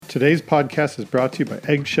Today's podcast is brought to you by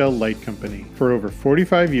Eggshell Light Company. For over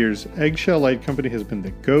 45 years, Eggshell Light Company has been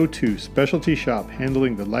the go-to specialty shop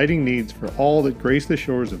handling the lighting needs for all that grace the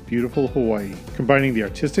shores of beautiful Hawaii. Combining the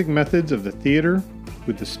artistic methods of the theater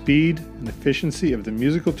with the speed and efficiency of the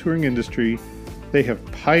musical touring industry, they have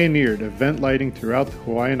pioneered event lighting throughout the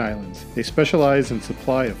Hawaiian Islands. They specialize in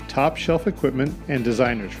supply of top-shelf equipment and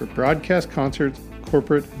designers for broadcast concerts,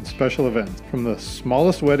 corporate, and special events. From the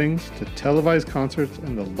smallest weddings to televised concerts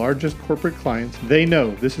and the largest corporate clients, they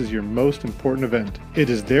know this is your most important event. It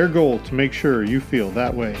is their goal to make sure you feel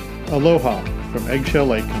that way. Aloha from Eggshell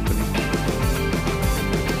Light Company.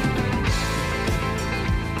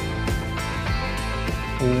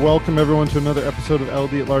 Welcome everyone to another episode of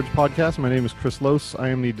LD at Large podcast. My name is Chris Lose. I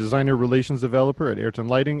am the designer relations developer at Ayrton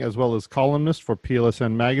Lighting, as well as columnist for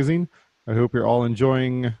PLSN Magazine. I hope you're all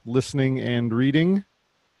enjoying listening and reading.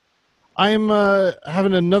 I'm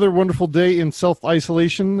having another wonderful day in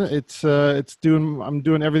self-isolation. I'm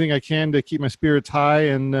doing everything I can to keep my spirits high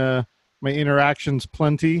and my interactions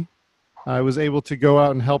plenty. I was able to go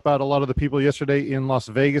out and help out a lot of the people yesterday in Las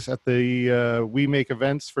Vegas at the We Make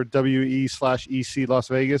events for WE/EC Las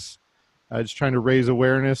Vegas. Just trying to raise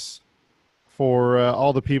awareness for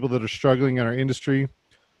all the people that are struggling in our industry.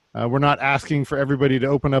 We're not asking for everybody to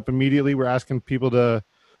open up immediately. We're asking people to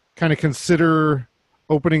kind of consider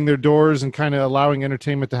opening their doors and kind of allowing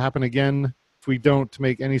entertainment to happen again. If we don't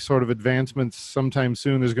make any sort of advancements sometime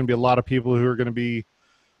soon, there's going to be a lot of people who are going to be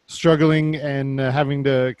struggling and having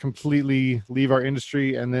to completely leave our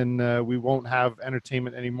industry, and then we won't have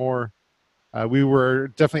entertainment anymore. We were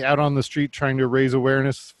definitely out on the street trying to raise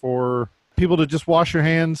awareness for people to just wash your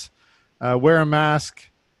hands, wear a mask,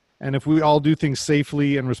 and if we all do things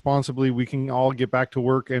safely and responsibly, we can all get back to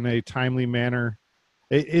work in a timely manner.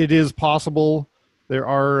 It is possible. There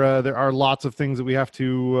are lots of things that we have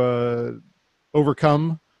to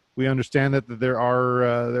overcome. We understand that there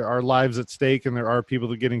are lives at stake and there are people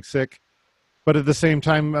that are getting sick. But at the same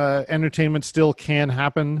time, entertainment still can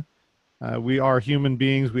happen. We are human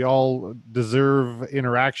beings. We all deserve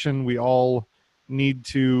interaction. We all need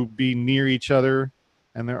to be near each other.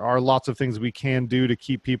 And there are lots of things we can do to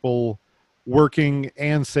keep people working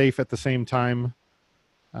and safe at the same time.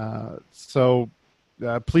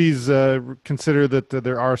 Please consider that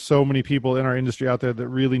there are so many people in our industry out there that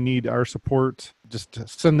really need our support. Just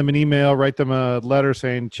send them an email, write them a letter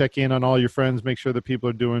saying check in on all your friends, make sure that people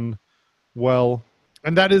are doing well.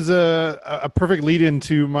 And that is a perfect lead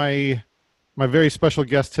into my very special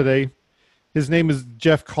guest today. His name is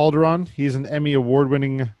Jeff Calderon. He's an Emmy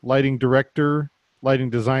award-winning lighting director,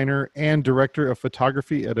 lighting designer, and director of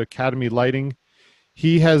photography at Academy Lighting.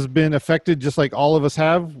 He has been affected just like all of us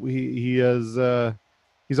have. He's on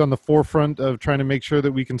the forefront of trying to make sure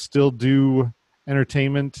that we can still do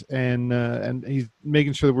entertainment, and he's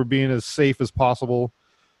making sure that we're being as safe as possible.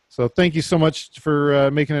 So thank you so much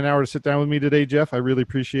for making an hour to sit down with me today, Jeff. I really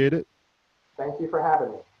appreciate it. Thank you for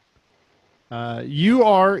having me. You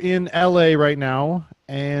are in LA right now,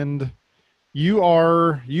 and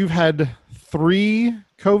you've had 3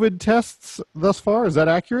 COVID tests thus far. Is that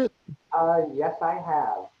accurate? Yes, I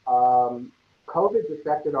have. COVID's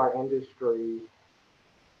affected our industry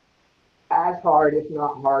as hard, if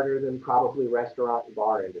not harder, than probably restaurant and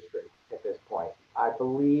bar industry at this point. I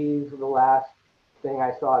believe the last thing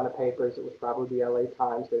I saw in the papers, it was probably the LA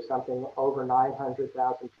Times, there's something over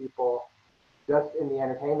 900,000 people just in the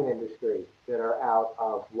entertainment industry that are out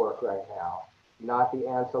of work right now. Not the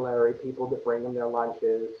ancillary people that bring them their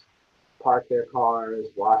lunches, park their cars,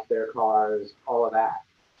 wash their cars, all of that.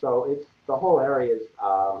 So the whole area is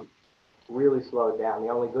really slowed down. The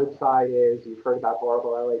only good side is you've heard about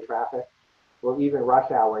horrible LA traffic. Well, even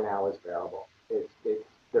rush hour now is bearable.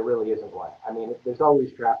 There really isn't one. I mean, there's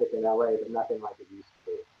always traffic in LA, but nothing like it used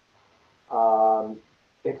to be.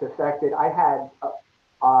 It's affected. I had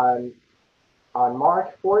on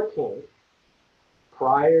March 14th,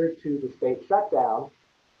 prior to the state shutdown,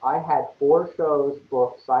 I had 4 shows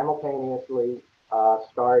booked simultaneously,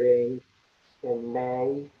 starting in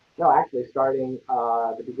May. No, actually starting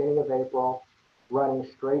the beginning of April, running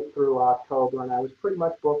straight through October, and I was pretty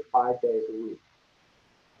much booked 5 days a week.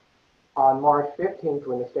 On March 15th,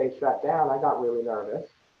 when the state shut down, I got really nervous.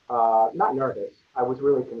 Not nervous, I was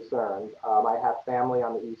really concerned. I have family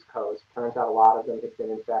on the East Coast. Turns out a lot of them had been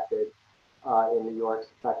infected in New York,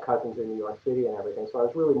 cousins in New York City and everything. So I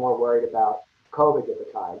was really more worried about COVID at the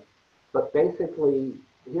time. But basically,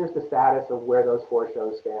 here's the status of where those 4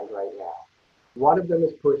 shows stand right now. One of them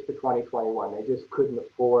is pushed to 2021. They just couldn't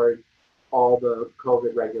afford all the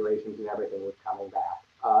COVID regulations and everything was coming back.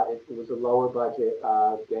 It was a lower budget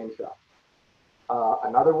game show.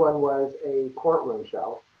 Another one was a courtroom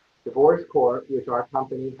show. divorce court, which our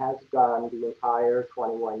company has done the entire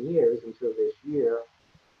 21 years until this year.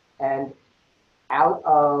 And out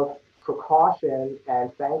of precaution,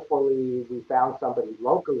 and thankfully we found somebody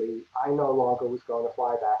locally, I no longer was going to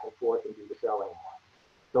fly back and forth and do the show anymore.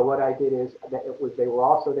 So what I did is that they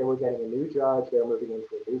were getting a new judge, they were moving into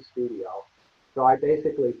a new studio. So I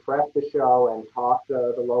basically prepped the show and talked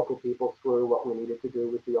the local people through what we needed to do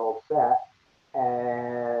with the old set,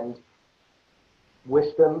 and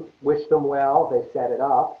wished them well. They set it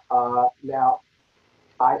up. Now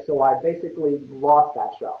I basically lost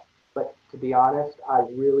that show. But to be honest, I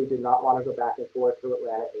really did not want to go back and forth to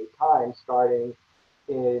Atlanta 8 times, starting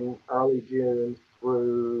in early June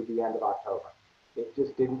through the end of October. It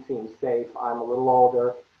just didn't seem safe. I'm a little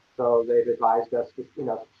older, so they've advised us to,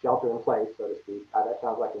 shelter in place, so to speak. That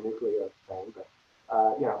sounds like a nuclear thing, but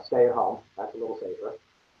stay at home. That's a little safer.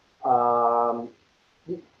 Um,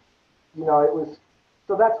 it was,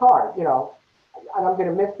 so that's hard, and I'm going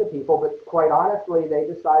to miss the people, but quite honestly, they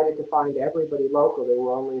decided to find everybody local. There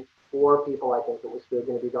were only 4 people, I think, that were still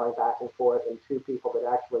going to be going back and forth, and 2 people that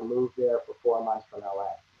actually moved there for 4 months from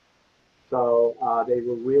LA. So they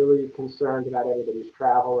were really concerned about everybody's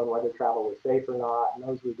travel and whether travel was safe or not, and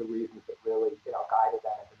those were the reasons that really, guided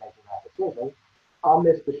them into making that decision. I'll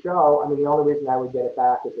miss the show. I mean, the only reason I would get it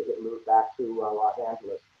back is if it moved back to Los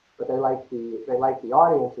Angeles. But they like the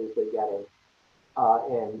audiences they're getting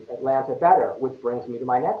in Atlanta better, which brings me to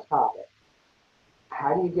my next topic.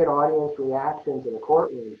 How do you get audience reactions in a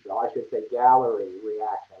courtroom show? I should say gallery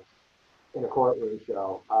reactions in a courtroom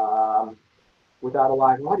show without a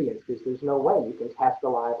live audience, because there's no way you can test a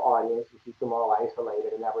live audience and keep them all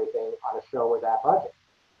isolated and everything on a show with that budget.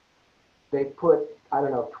 They put,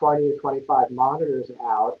 20 or 25 monitors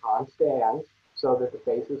out on stands so that the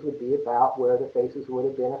faces would be about where the faces would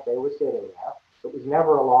have been if they were sitting there. It was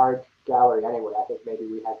never a large gallery anyway. I think maybe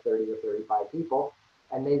we had 30 or 35 people,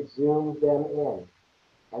 and they zoomed them in.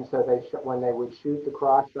 And so when they would shoot the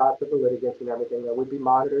cross shots of the litigants and everything, there would be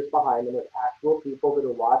monitors behind them of actual people that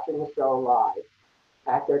are watching the show live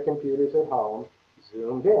at their computers at home,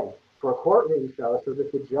 zoomed in for a courtroom show so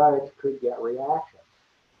that the judge could get reaction.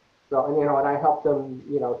 So, and I helped them,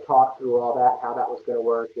 talk through all that, how that was going to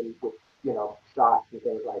work, and with, shots and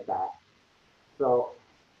things like that. So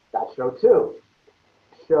that's show 2.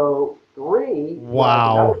 Show 3.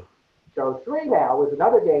 Wow. Show 3 now was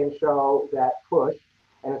another game show that pushed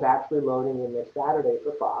and is actually loading in this Saturday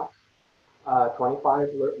for Fox. 25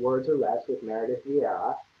 Words or Less with Meredith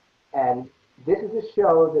Vieira. And this is a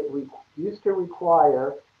show that used to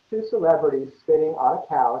require 2 celebrities sitting on a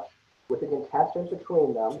couch with a contestant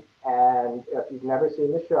between them. And if you've never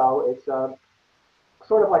seen the show, it's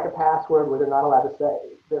sort of like a password where they're not allowed to say,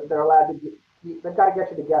 they're allowed to, they've got to get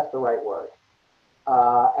you to guess the right word.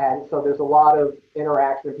 And so there's a lot of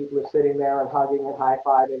interaction. People are sitting there and hugging and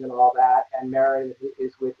high-fiving and all that. And Meredith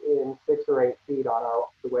is within 6 or 8 feet on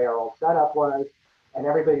the way our old setup was. And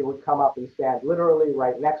everybody would come up and stand literally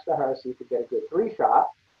right next to her so you could get a good 3-shot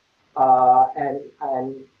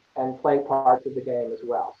and play parts of the game as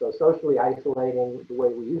well. So socially isolating the way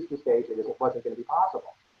we used to stage it wasn't going to be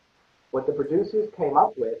possible. What the producers came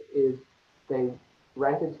up with is they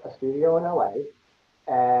rented a studio in LA,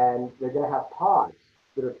 and they're going to have pods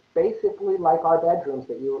that are basically like our bedrooms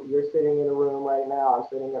that you're sitting in a room right now. I'm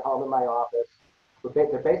sitting at home in my office.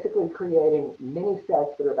 They're basically creating mini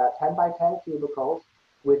sets that are about 10 by 10 cubicles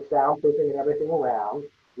with soundproofing and everything around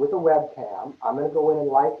with a webcam. I'm going to go in and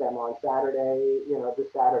light them on Saturday,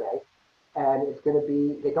 this Saturday. And it's going to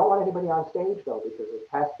be, they don't want anybody on stage though because of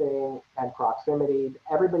testing and proximity.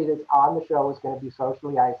 Everybody that's on the show is going to be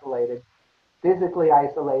socially isolated, physically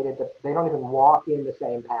isolated. They don't even walk in the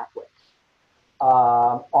same pathways.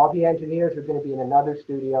 All the engineers are going to be in another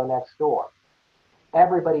studio next door.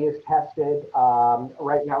 Everybody is tested.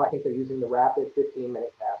 Right now, I think they're using the rapid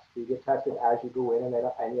 15-minute test. You get tested as you go in,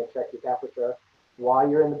 and you check your temperature. While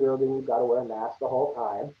you're in the building, you've got to wear a mask the whole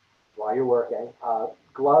time while you're working.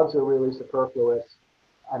 Gloves are really superfluous.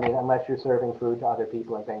 I mean, unless you're serving food to other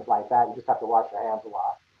people and things like that, you just have to wash your hands a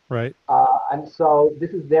lot. Right. And so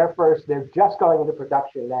this is their first. They're just going into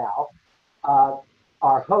production now.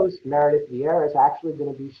 Our host, Meredith Vieira, is actually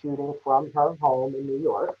going to be shooting from her home in New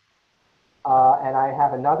York. And I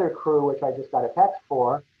have another crew, which I just got a text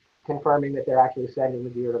for, confirming that they're actually sending the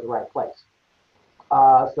gear to the right place.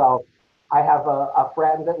 So I have a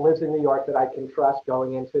friend that lives in New York that I can trust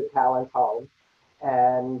going into Talon's home.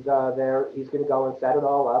 And he's going to go and set it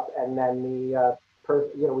all up. And then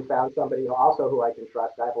we found somebody also who I can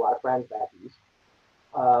trust. I have a lot of friends back east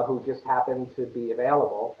who just happened to be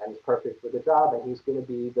available and is perfect for the job. And he's going to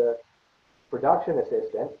be the production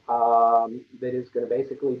assistant that is going to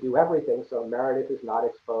basically do everything so Meredith is not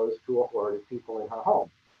exposed to a horde of people in her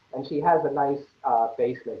home. And she has a nice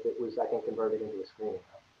basement that was, I think, converted into a screening room.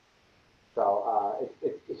 So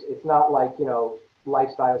it's not like,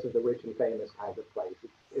 lifestyles of the rich and famous kind of place.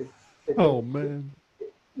 Oh, man.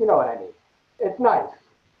 You know what I mean. It's nice,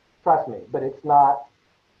 trust me, but it's not,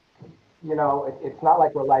 it's not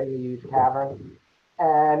like we're lighting a huge cavern.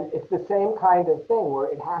 And it's the same kind of thing where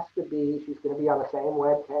it has to be, she's going to be on the same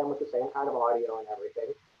webcam with the same kind of audio and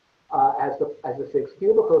everything as the six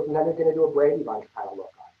cubicles, and then they're going to do a Brady Bunch kind of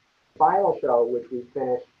look on it. The final show, which we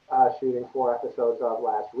finished shooting 4 episodes of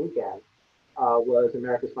last weekend, was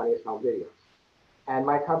America's Funniest Home Videos. And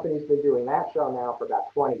my company's been doing that show now for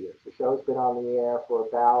about 20 years. The show's been on the air for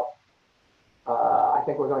about, I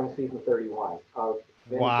think we're going to season 31 of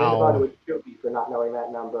Wow. Vince shoot me for not knowing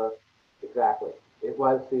that number exactly. It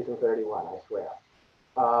was season 31, I swear.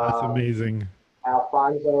 That's amazing.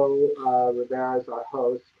 Alfonso Rivera is our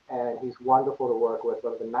host, and he's wonderful to work with,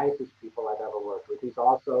 one of the nicest people I've ever worked with. He's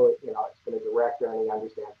also, he's been a director and he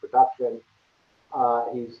understands production.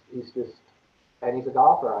 He's just, and he's a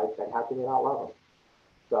golfer. And how can you not love him?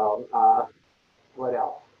 So, what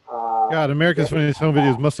else? God, America's Funniest Home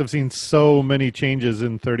Videos must have seen so many changes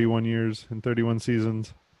in 31 years, in 31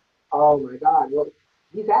 seasons. Oh my God. Well,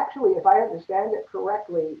 he's actually, if I understand it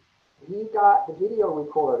correctly, he got the video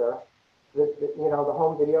recorder, the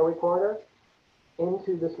home video recorder,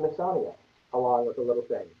 into the Smithsonian, along with a little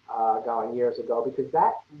thing going years ago, because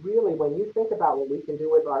that really, when you think about what we can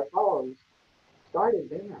do with our phones, started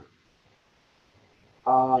there.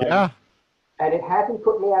 Yeah. And it hasn't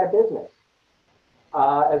put me out of business.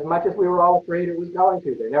 As much as we were all afraid it was going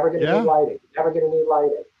to. They're never going to need lighting. Never going to need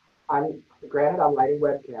lighting. Granted, I'm lighting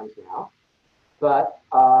webcams now, but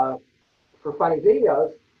for funny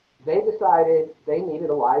videos, they decided they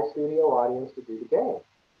needed a live studio audience to do the game.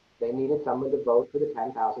 They needed someone to vote for the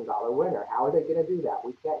 $10,000 winner. How are they going to do that?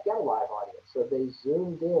 We can't get a live audience. So they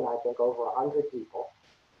zoomed in, I think, over 100 people.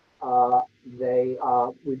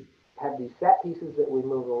 We have these set pieces that we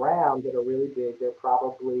move around that are really big. They're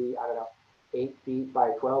probably, 8 feet by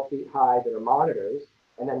 12 feet high that are monitors.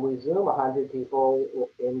 And then we zoom 100 people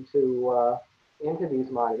into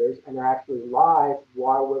these monitors, and they're actually live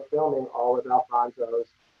while we're filming all of Alfonso's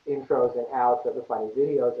intros and outs of the funny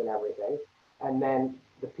videos and everything. And then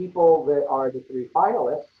the people that are the 3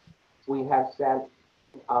 finalists, we have sent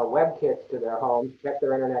web kits to their homes, checked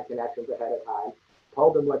their internet connections ahead of time,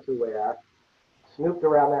 told them what to wear, snooped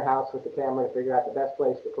around their house with the camera to figure out the best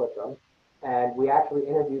place to put them, and we actually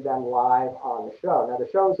interviewed them live on the show. Now, the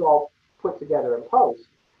show's all put together in post,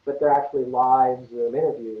 but they're actually live Zoom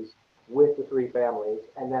interviews with the 3 families,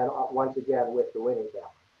 and then once again with the winning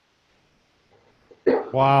family.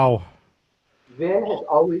 Wow. Vin has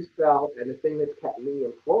always felt, and the thing that's kept me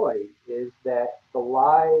employed, is that the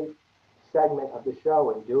live segment of the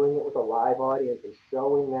show and doing it with a live audience and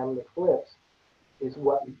showing them the clips is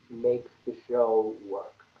what makes the show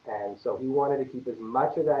work. And so he wanted to keep as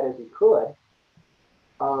much of that as he could.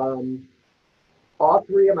 All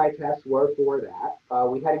 3 of my tests were for that.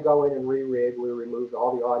 We had to go in and re-rig. We removed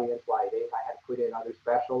all the audience lighting. I had to put in other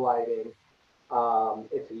special lighting.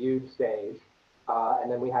 It's a huge stage. And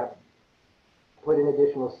then we had to put in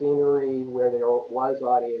additional scenery where there was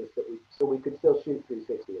audience so we could still shoot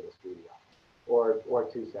 360 in the studio or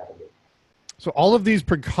 270. So all of these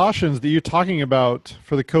precautions that you're talking about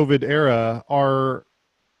for the COVID era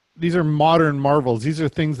these are modern marvels. These are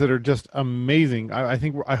things that are just amazing.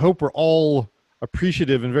 I hope we're all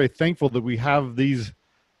appreciative and very thankful that we have these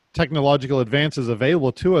technological advances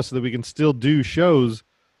available to us so that we can still do shows.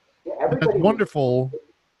 Yeah, everybody. That's wonderful.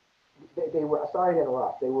 They were, sorry to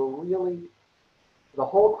interrupt, they were really, the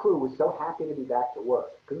whole crew was so happy to be back to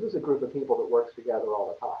work, because this is a group of people that works together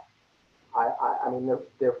all the time. I mean,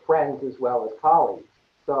 they're friends as well as colleagues.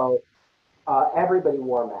 So everybody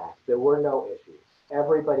wore masks. There were no issues.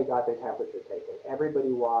 Everybody got their temperature taken. Everybody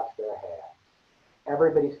washed their hands.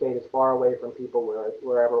 Everybody stayed as far away from people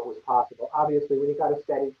wherever it was possible. Obviously, when you got a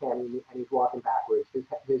steady cam and he's walking backwards,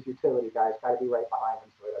 his utility guy's got to be right behind him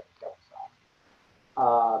so he doesn't kill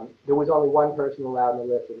himself. There was only one person allowed in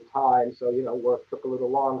the lift at a time, so work took a little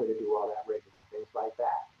longer to do all that rigging and things like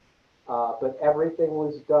that. But everything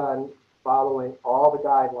was done following all the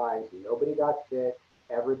guidelines. Nobody got sick.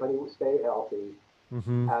 Everybody would stay healthy.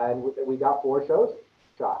 Mm-hmm. And we got 4 shows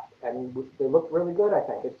shot, and they looked really good. I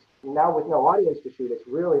think it's now with no audience to shoot. It's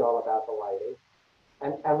really all about the lighting.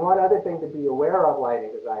 And one other thing to be aware of,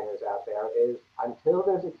 lighting designers out there, is until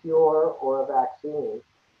there's a cure or a vaccine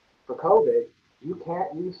for COVID, you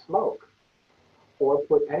can't use smoke or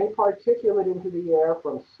put any particulate into the air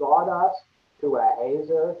from sawdust to a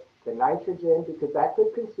hazer, to nitrogen, because that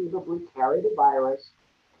could conceivably carry the virus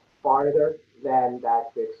farther than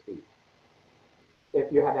that 6 feet.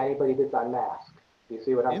 If you have anybody that's unmasked. Do you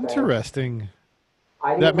see what I'm saying? Interesting.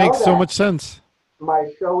 I That didn't know makes so that. much sense.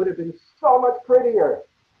 My show would have been so much prettier.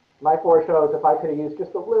 My 4 shows, if I could have used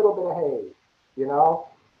just a little bit of haze, you know?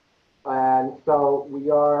 And so we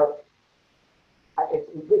are,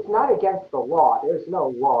 it's not against the law. There's no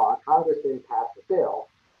law. Congress didn't pass the bill,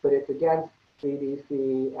 but it's against CDC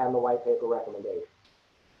and the white paper recommendations.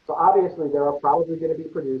 So obviously there are probably going to be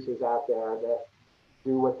producers out there that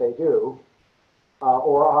do what they do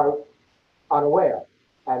or are unaware.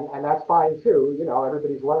 And that's fine too. You know,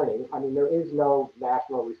 everybody's learning. I mean, there is no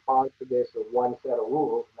national response to this or one set of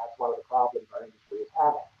rules. And that's one of the problems our industry is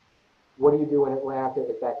having. What do you do in Atlanta?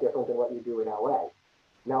 Is that different than what you do in LA?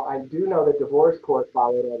 Now, I do know that Divorce Court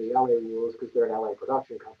followed all the LA rules because they're an LA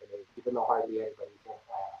production company, even though hardly anybody's in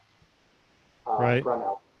Atlanta Right. from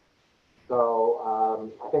LA. So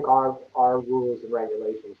I think our rules and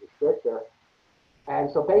regulations are stricter.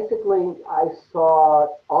 And so basically, I saw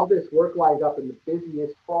all this work lined up in the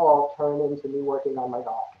busiest fall turn into me working on my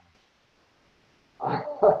dog.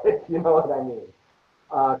 If you know what I mean.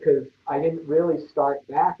 Because I didn't really start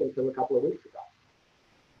back until a couple of weeks ago.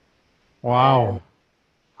 Wow. And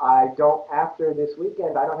I don't, after this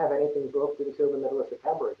weekend, I don't have anything booked until the middle of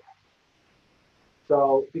September again.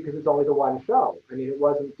 So, because it's only the one show. I mean, it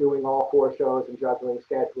wasn't doing all 4 shows and juggling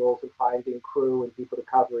schedules and finding crew and people to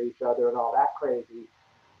cover each other and all that crazy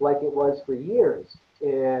like it was for years.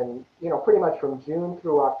 In, you know, pretty much from June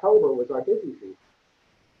through October was our busy season.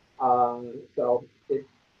 So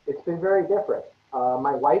it's been very different.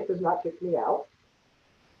 My wife has not kicked me out.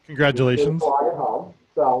 Congratulations. She's at home,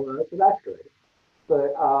 so that's good.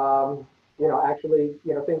 But you know, actually,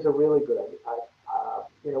 you know, things are really good.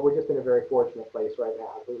 You know, we're just in a very fortunate place right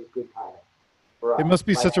now. It was good timing for us. It must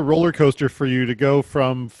be such a roller coaster for you to go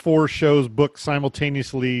from 4 shows booked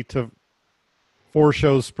simultaneously to 4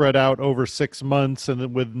 shows spread out over 6 months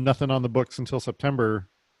and with nothing on the books until September.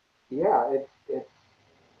 Yeah, it's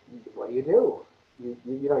what do? You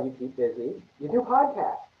know, you keep busy. You do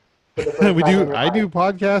podcasts. For the first We time in do. your I life. do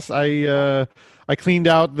podcasts. I cleaned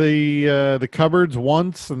out the cupboards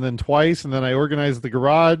once and then twice, and then I organized the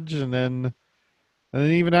garage, and then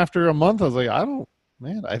even after a month, I was like, I don't,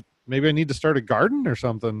 man, maybe I need to start a garden or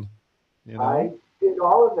something. You know? I did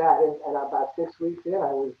all of that, and about 6 weeks in,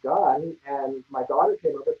 I was done, and my daughter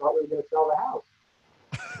came up and thought we were going to sell the house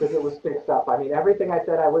because it was fixed up. I mean, everything I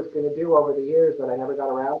said I was going to do over the years that I never got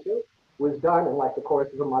around to was done in like the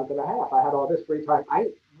course of a month and a half. I had all this free time.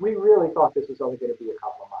 We really thought this was only going to be a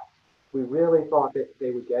couple of months. We really thought that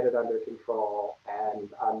they would get it under control, and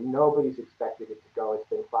nobody's expected it to go. It's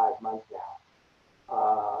been 5 months now.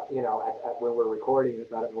 You know, at when we're recording,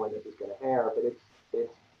 it's not when this is going to air, but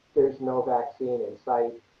it's there's no vaccine in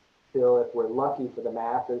sight till, if we're lucky, for the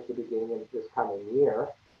masses, the beginning of this coming year.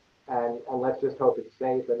 And let's just hope it's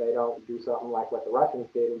safe and they don't do something like what the Russians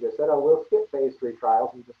did and just said, oh, we'll skip phase 3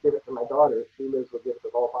 trials and just give it to my daughter. If she lives, we'll give it to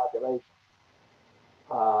the whole population.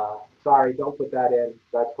 Sorry, don't put that in.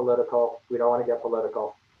 That's political. We don't want to get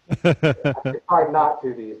political. It's hard not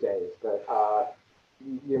to these days, but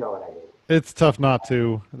you know what I mean. It's tough not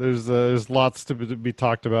to. There's lots to be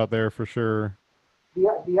talked about there for sure.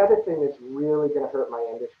 The other thing that's really going to hurt my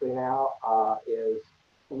industry now is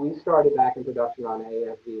we started back in production on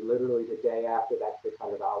AFV literally the day after that $600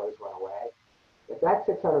 went away. If that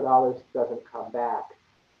 $600 doesn't come back,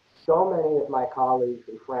 so many of my colleagues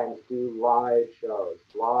and friends do live shows,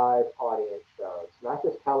 live audience shows, not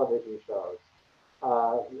just television shows,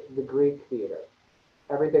 the Greek Theater,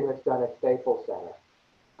 everything that's done at Staples Center,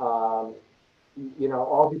 you know,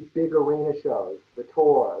 all these big arena shows, the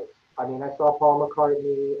tours. I mean, I saw Paul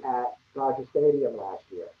McCartney at Dodger Stadium last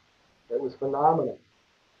year. It was phenomenal.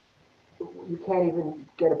 You can't even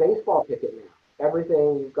get a baseball ticket now.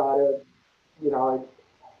 Everything you've got to, you know,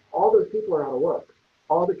 all those people are out of work.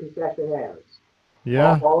 All the concessionaires,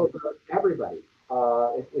 Yeah. all of everybody.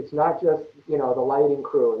 It's not just, you know, the lighting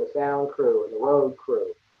crew and the sound crew and the road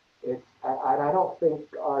crew. And I don't think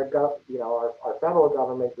our federal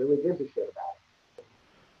government really gives a shit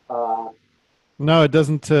about it. No, it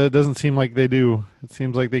doesn't seem like they do. It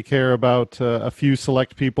seems like they care about a few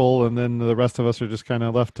select people, and then the rest of us are just kind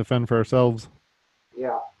of left to fend for ourselves.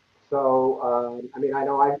 Yeah. So, I mean, I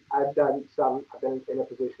know I've done some, I've been in a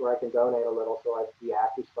position where I can donate a little. So the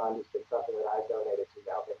Actors Fund has been something that I've donated to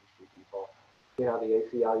help industry people. You know,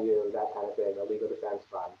 the ACLU, that kind of thing, the Legal Defense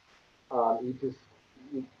Fund.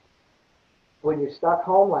 When you're stuck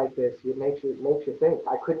home like this, it makes you think.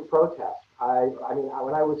 I couldn't protest. I mean,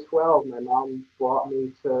 when I was 12, my mom brought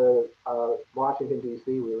me to Washington, D.C.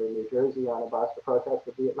 We were in New Jersey on a bus to protest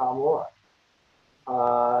the Vietnam War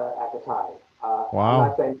at the time. I'm Wow.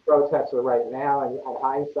 not saying protests are right now, and in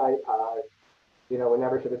hindsight, we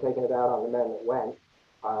never should have taken it out on the men that went.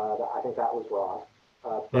 I think that was wrong.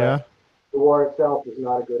 Yeah. But the war itself was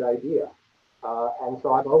not a good idea. And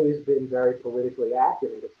so I've always been very politically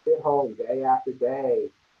active, and to sit home day after day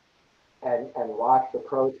and watch the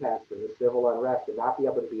protests and the civil unrest and not be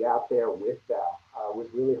able to be out there with them was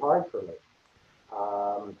really hard for me.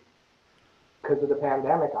 Because of the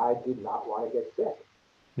pandemic, I did not want to get sick.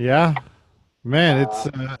 Yeah. Man, it's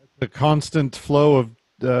Uh, a constant flow of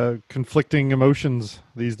conflicting emotions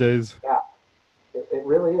these days. yeah, it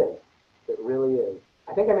really is. It really is.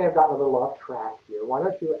 I think I may have gotten a little off track here. Why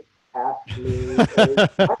don't you ask me a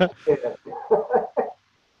question?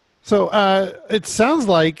 So it sounds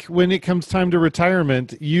like when it comes time to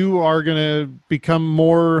retirement, you are going to become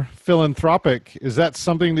more philanthropic. Is that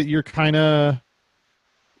something that you're kind of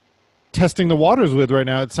testing the waters with right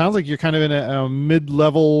now? It sounds like you're kind of in a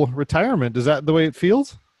mid-level retirement. Is that the way it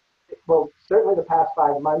feels? Well, certainly the past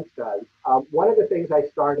 5 months does. One of the things I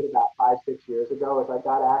started about 5, 6 years ago is I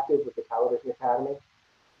got active with the Television Academy,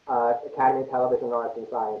 Academy of Television Arts and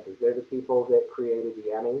Sciences. They're the people that created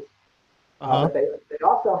the Emmys. Uh-huh. But they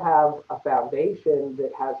also have a foundation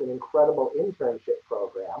that has an incredible internship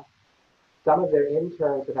program. Some of their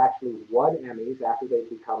interns have actually won Emmys after they've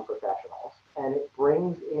become professionals. And it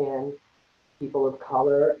brings in people of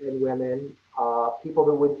color and women, people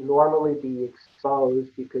that would normally be exposed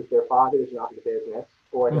because their father's not in the business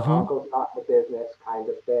or their Mm-hmm. uncle's not in the business kind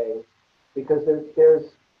of thing. Because there's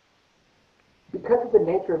because of the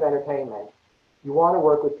nature of entertainment, you want to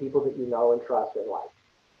work with people that you know and trust and like.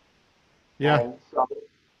 Yeah. And so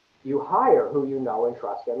you hire who you know and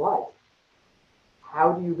trust and like.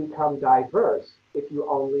 How do you become diverse if you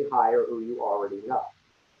only hire who you already know?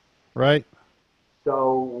 Right.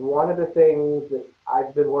 So one of the things that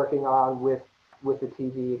I've been working on with the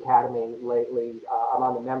TV Academy lately, I'm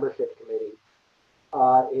on the membership committee,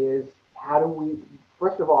 is how do we,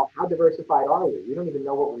 first of all, how diversified are we? We don't even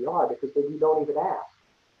know what we are because we don't even ask.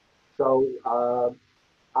 So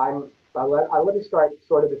let me start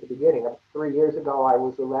sort of at the beginning. 3 years ago, I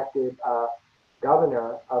was elected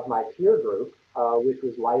governor of my peer group, which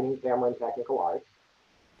was lighting, camera, and technical arts.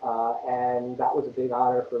 And that was a big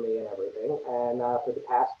honor for me and everything. And for the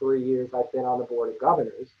past 3 years, I've been on the board of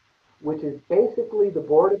governors, which is basically the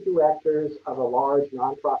board of directors of a large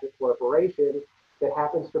nonprofit corporation that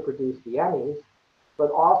happens to produce the Emmys,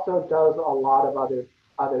 but also does a lot of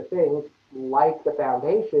other things like the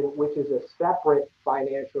foundation, which is a separate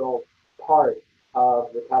financial part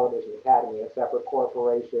of the Television Academy, a separate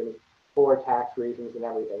corporation for tax reasons and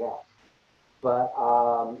everything else. But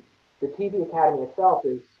the TV Academy itself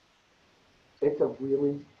it's a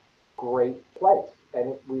really great place,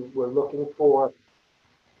 and we're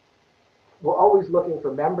always looking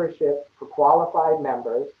for membership for qualified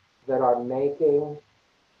members that are making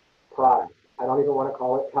product. I don't even want to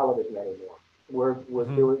call it television anymore. We're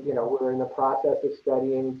Mm-hmm. doing, we're in the process of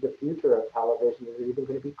studying the future of television. Is it even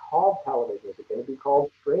going to be called television? Is it going to be called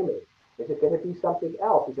streaming? Is it going to be something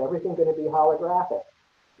else? Is everything going to be holographic?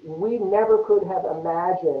 We never could have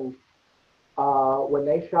imagined when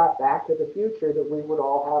they shot Back to the Future that we would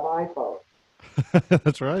all have iPhones.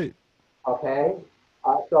 That's right. Okay,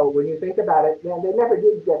 so when you think about it, man, they never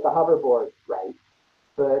did get the hoverboard right,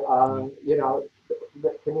 but Yeah.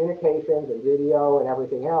 the communications and video and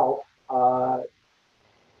everything else,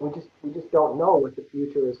 we just don't know what the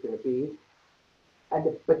future is going to be.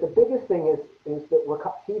 But the biggest thing is that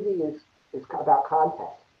TV is about content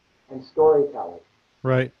and storytelling.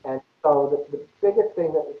 Right. And so the biggest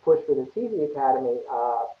thing that we push for the TV Academy,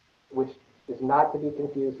 which is not to be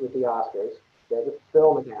confused with the Oscars, they're the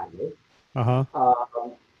Film Academy, Uh-huh.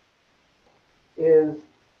 um, is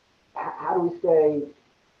how do we say,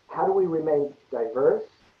 how do we remain diverse?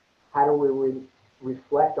 How do we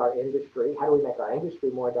reflect our industry? How do we make our industry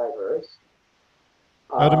more diverse?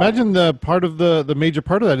 I would Um, imagine the part of the major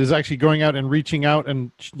part of that is actually going out and reaching out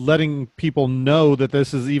and letting people know that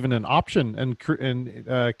this is even an option and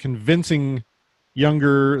convincing the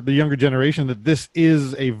younger generation that this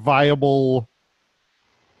is a viable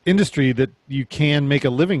industry that you can make a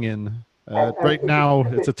living in. and Right now, if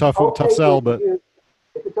it's a it's tough okay sell, with but you,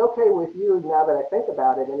 if it's okay with you, now that I think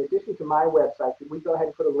about it, in addition to my website, could we go ahead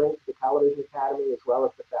and put a link to the Television Academy as well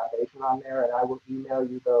as the foundation on there, and I will email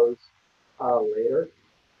you those later.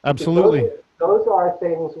 Because absolutely. those are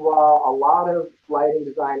things, while a lot of lighting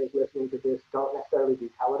designers listening to this don't necessarily do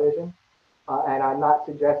television, and I'm not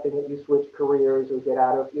suggesting that you switch careers or get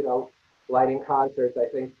out of, lighting concerts. I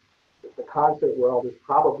think the concert world is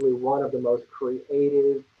probably one of the most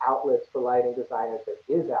creative outlets for lighting designers that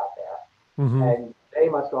is out there, Hmm. and they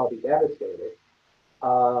must all be devastated.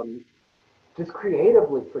 Um, just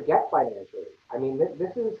creatively, forget financially. I mean,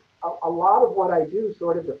 this is a lot of what I do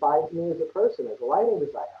sort of defines me as a person, as a lighting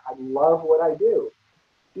designer. I love what I do.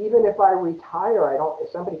 Even if I retire, I don't. If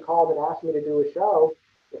somebody called and asked me to do a show,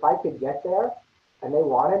 if I could get there and they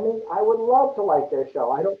wanted me, I would love to light their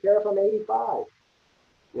show. I don't care if I'm 85.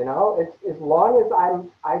 You know, it's as long as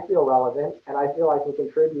I feel relevant and I feel I can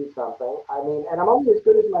contribute something. I mean, and I'm only as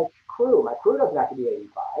good as my crew. My crew doesn't have to be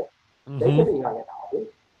 85. They Hmm. can be young and healthy.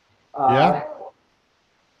 Yeah. Uh,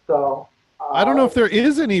 so, I don't know uh, if there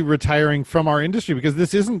is any retiring from our industry because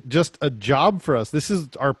this isn't just a job for us. This is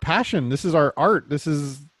our passion. This is our art. This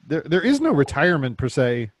is there is no retirement per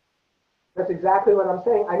se. that's exactly what I'm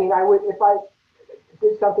saying. I mean, I would if I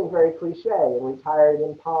did something very cliche and retired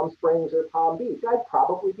in Palm Springs or Palm Beach, I'd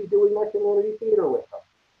probably be doing my community theater with them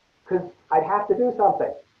because I'd have to do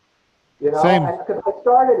something. You know, Same. and because I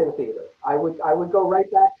started in theater, I would go right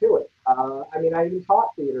back to it. I mean, I even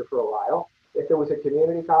taught theater for a while. If there was a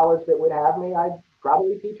community college that would have me, I'd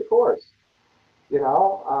probably teach a course. You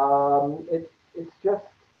know, it's just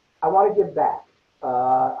I want to give back.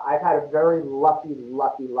 I've had a very lucky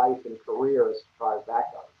life and career as far as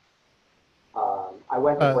that goes. I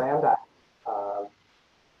went to Uh, Brandeis uh,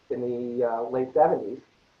 in the late '70s,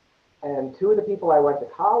 and two of the people I went to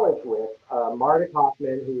college with, Marta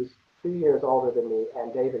Kaufman, who's 2 years older than me,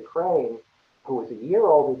 and David Crane, who was a year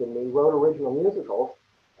older than me, wrote original musicals,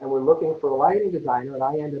 and were looking for a lighting designer, and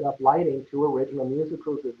I ended up lighting two original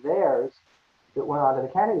musicals of theirs that went on to the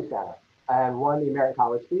Kennedy Center and won the American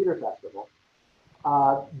College Theater Festival.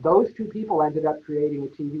 Those two people ended up creating a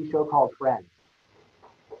TV show called Friends.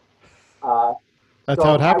 Uh, that's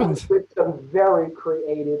how it so I was happens. with some very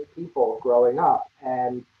creative people growing up.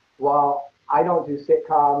 And while I don't do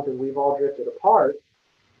sitcoms and we've all drifted apart,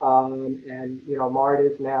 and you know,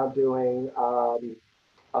 Marta's now doing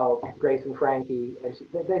Grace and Frankie, and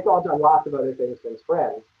they've all done lots of other things since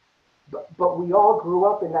Friends. But we all grew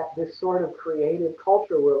up in that this sort of creative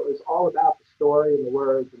culture where it was all about the story and the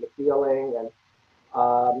words and the feeling,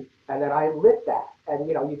 and then I lit that, and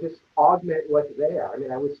you know, you just augment what's there. I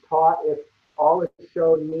mean, I was taught if all a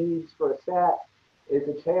show needs for a set is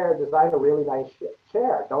a chair, design a really nice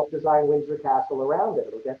chair. Don't design Windsor Castle around it;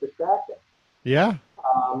 it'll get distracting. Yeah.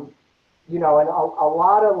 Um, you know, and a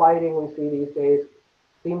lot of lighting we see these days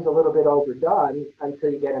seems a little bit overdone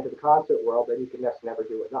until you get into the concert world, then you can just never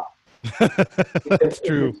do enough. Because That's if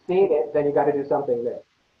true. you've seen it, then you got to do something new.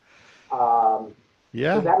 Um, does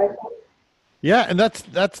Yeah. that make sense? Yeah, and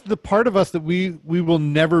that's the part of us that we will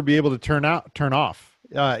never be able to turn off.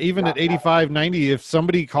 Even at Not that. 85, 90, if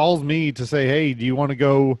somebody calls me to say, "Hey, do you want to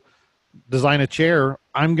go design a chair?"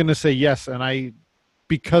 I'm going to say yes, and I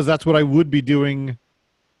because that's what I would be doing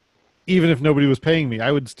even if nobody was paying me.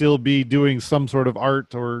 I would still be doing some sort of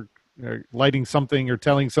art or lighting something or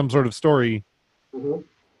telling some sort of story. Mm-hmm.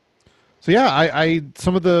 So yeah, I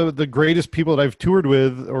some of the greatest people that I've toured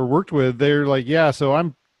with or worked with, they're like, yeah, so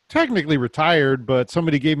I'm technically retired, but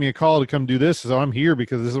somebody gave me a call to come do this, so I'm here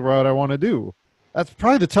because this is what I want to do. That's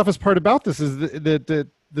probably the toughest part about this is that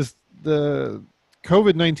this the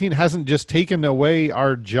COVID-19 hasn't just taken away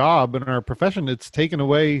our job and our profession; it's taken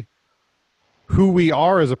away who we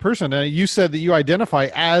are as a person. And you said that you identify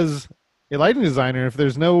as a lighting designer. If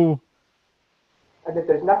there's no, And if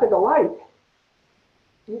there's nothing to like,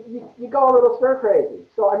 you go a little stir crazy.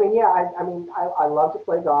 So I mean, yeah, I love to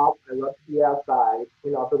play golf. I love to be outside.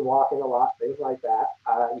 You know, I've been walking a lot, things like that.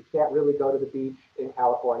 You can't really go to the beach in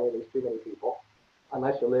California. There's too many people,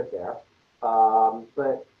 unless you live there.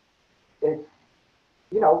 But it's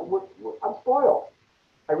you know, I'm spoiled.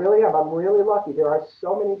 I really am. I'm really lucky. There are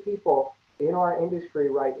so many people in our industry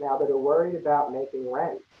right now that are worried about making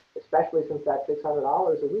rent, especially since that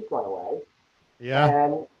 $600 a week went away, yeah,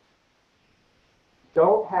 and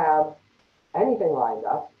don't have anything lined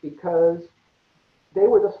up because they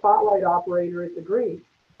were the spotlight operator at the Greek,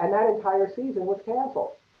 and that entire season was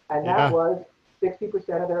canceled. And that yeah, was 60%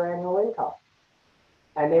 of their annual income.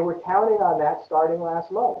 And they were counting on that starting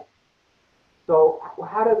last month. So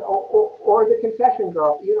how does, or the concession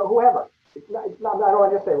girl, you know, whoever. It's not I don't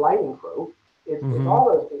want to just say lighting crew. It's mm-hmm. all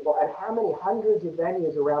those people. And how many hundreds of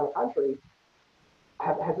venues around the country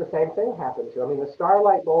has the same thing happened to? I mean, the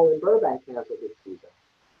Starlight Bowl in Burbank canceled this season.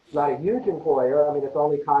 Not a huge employer. I mean, it's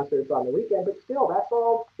only concerts on the weekend, but still, that's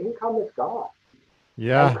all income that's gone and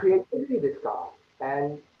Yeah, creativity that's gone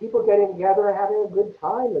and people getting together and having a good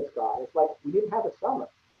time that's gone. It's like we didn't have a summer.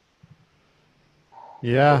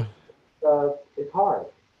 yeah. It's hard.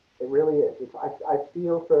 It really is. I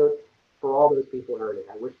feel for all those people hurting.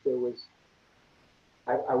 I wish there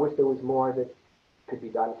was more that could be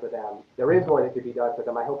done for them. There is more that could be done for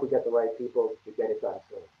them. I hope we get the right people to get it done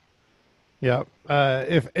soon. Yeah.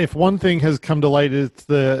 If one thing has come to light, it's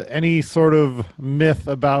any sort of myth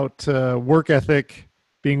about work ethic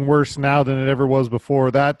being worse now than it ever was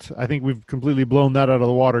before. That I think we've completely blown that out of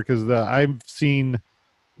the water, because I've seen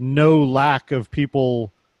no lack of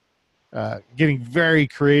people getting very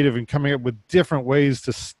creative and coming up with different ways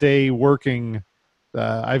to stay working.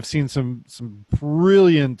 I've seen some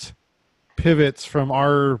brilliant pivots from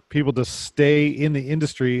our people to stay in the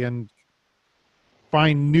industry and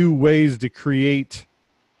find new ways to create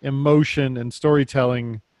emotion and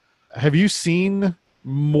storytelling. Have you seen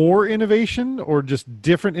more innovation or just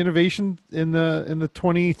different innovation in the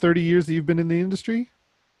 20, 30 years that you've been in the industry?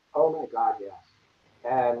 Oh my God, yes.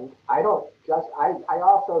 And I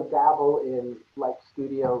also dabble in like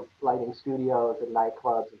lighting studios and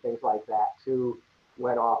nightclubs and things like that too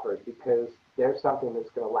when offered, because there's something that's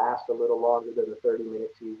going to last a little longer than a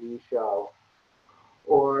 30-minute TV show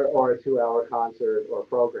or a 2-hour concert or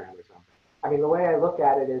program or something. I mean, the way I look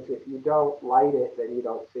at it is, if you don't light it, then you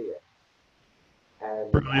don't see it.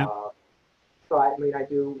 And Brilliant. so I mean, I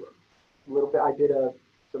do a little bit. I did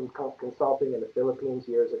some consulting in the Philippines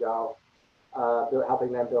years ago,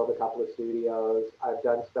 helping them build a couple of studios. I've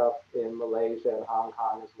done stuff in Malaysia and Hong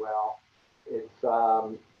Kong as well. It's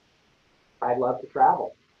I love to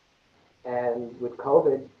travel, and with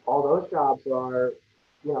COVID, all those jobs are,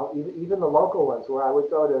 even the local ones where I would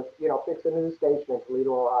go to, fix a news station in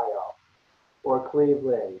Toledo, Ohio, or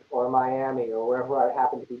Cleveland, or Miami, or wherever I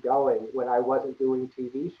happened to be going when I wasn't doing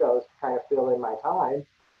TV shows to kind of fill in my time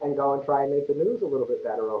and go and try and make the news a little bit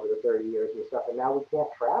better over the 30 years and stuff. And now we can't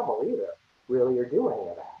travel either, really, or do any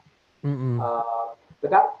of that.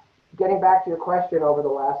 But getting back to your question, over the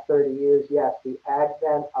last 30 years, yes, the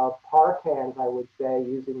advent of par cans, I would say,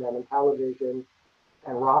 using them in television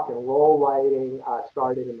and rock and roll lighting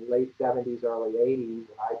started in the late 70s, early 80s,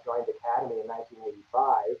 and I joined Academy in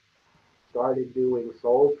 1985. Started doing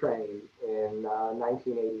Soul Train in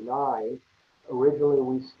 1989. Originally,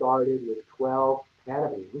 we started with 12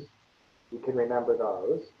 canopies. You can remember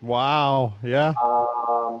those. Wow. Yeah.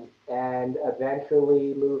 And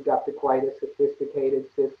eventually moved up to quite a sophisticated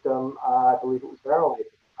system. I believe it was Barrel Light at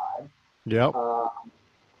the time. Yep.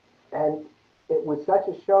 And it was such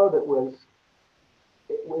a show that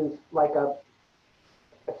it was like a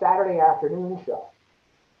Saturday afternoon show.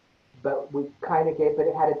 But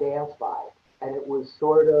it had a dance vibe. And it was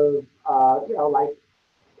sort of, like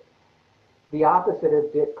the opposite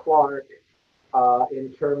of Dick Clark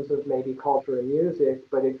in terms of maybe culture and music,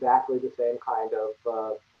 but exactly the same kind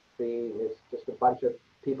of theme. It's just a bunch of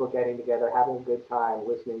people getting together, having a good time,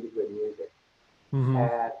 listening to good music. Mm-hmm.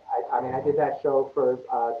 And I did that show for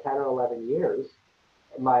 10 or 11 years.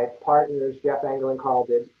 My partners, Jeff Engel and Carl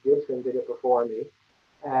Gibson, did it before me.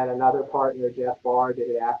 And another partner, Jeff Barr, did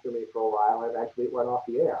it after me for a while, and eventually it went off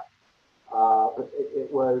the air. But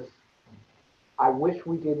it was, I wish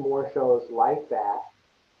we did more shows like that,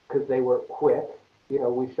 because they were quick.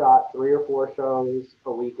 We shot 3 or 4 shows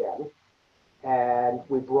a weekend, and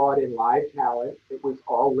we brought in live talent. It was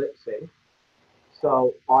all lip sync.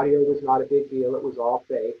 So audio was not a big deal. It was all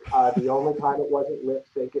fake. The only time it wasn't lip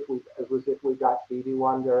sync was if we got Stevie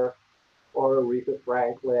Wonder or Aretha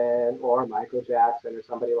Franklin or Michael Jackson or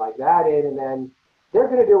somebody like that in, and then they're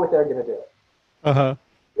going to do what they're going to do. Uh-huh.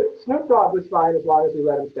 Snoop Dogg was fine as long as we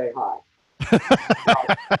let him stay high.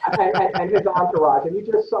 and his entourage. And we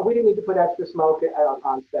didn't need to put extra smoke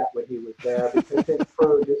on set when he was there, because his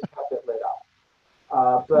crew just kept it lit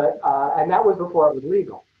up. And that was before it was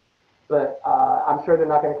legal. But I'm sure they're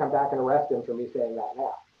not going to come back and arrest him for me saying that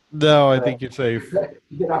now. No, I think you're safe. It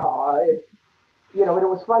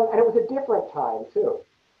was fun, and it was a different time too.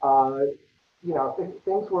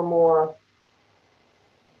 Things were more.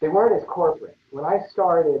 They weren't as corporate. When I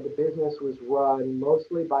started, the business was run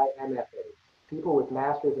mostly by MFAs, people with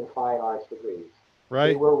masters in fine arts degrees. Right.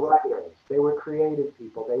 They were writers. They were creative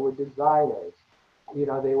people. They were designers.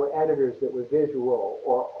 They were editors that were visual,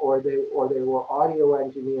 or they were audio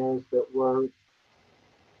engineers that were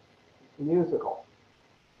musical.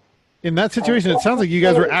 In that situation, it sounds like you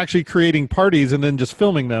guys were actually creating parties and then just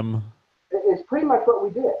filming them. It's pretty much what we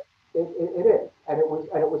did. It is, and it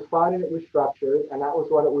was fun, and it was structured, and that was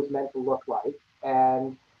what it was meant to look like.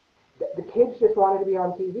 And the kids just wanted to be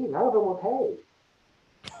on TV. None of them were paid.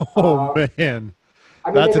 Oh man,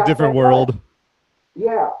 that's a different world.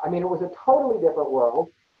 Yeah, it was a totally different world.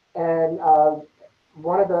 And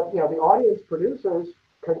one of the audience producers,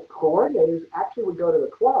 coordinators, actually would go to the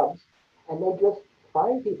clubs, and they just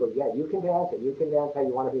find people. Yeah, you can dance, and you can dance how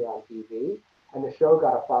you want to be on TV. And the show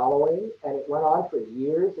got a following, and it went on for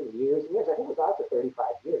years and years and years. I think it was on for 35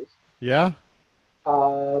 years. Yeah.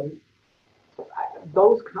 Um,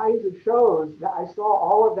 those kinds of shows, I saw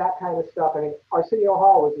all of that kind of stuff. I mean, Arsenio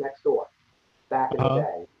Hall was next door back in the Uh-huh.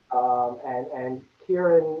 day. And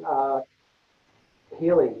Kieran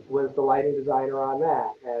Healy was the lighting designer on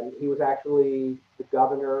that. And he was actually the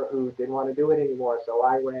governor who didn't want to do it anymore. So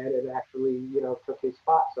I ran and actually, took his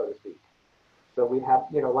spot, so to speak. So we'd have,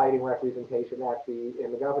 lighting representation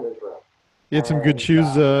in the governor's room. You had some And good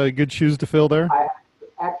shoes to fill there. I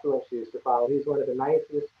excellent shoes to follow. He's one of the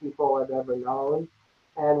nicest people I've ever known,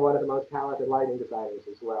 and one of the most talented lighting designers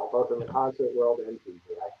as well, both in the concert world and TV.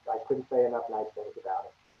 I couldn't say enough nice things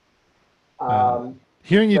about Uh, it.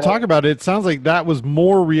 Hearing you talk But about it, it sounds like that was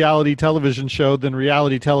more reality television show than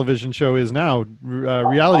reality television show is now.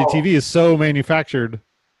 Reality oh, TV is so manufactured.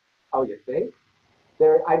 oh, you think?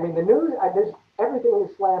 I mean, the news. Everything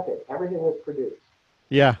is slanted. Everything is produced.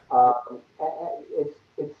 Yeah.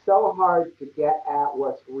 It's so hard to get at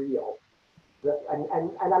what's real.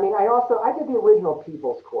 And I mean, I did the original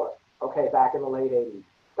People's Court, okay, back in the late 80s.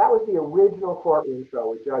 That was the original courtroom show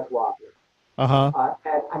with Judge Wapner. Uh-huh.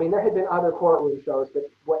 And I mean, there had been other courtroom shows,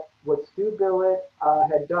 but what Stu Billett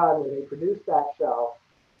had done when they produced that show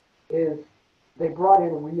is they brought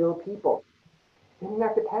in real people. They didn't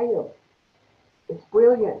have to pay them. It's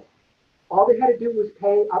brilliant. All they had to do was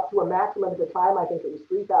pay up to a maximum at the time. I think it was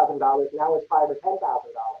 $3,000. Now it's $5,000 or $10,000.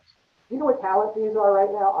 You know what talent fees are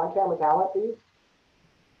right now? On-camera talent fees.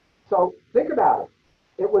 So think about it.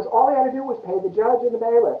 It was all they had to do was pay the judge and the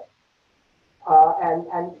bailiff,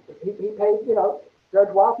 and he paid. Judge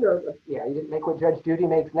Wapner. Yeah, he didn't make what Judge Judy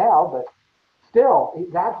makes now, but still,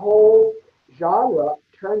 that whole genre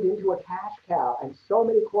turned into a cash cow, and so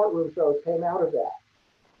many courtroom shows came out of that.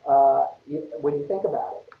 When you think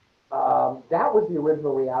about it. That was the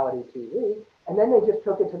original reality TV, and then they just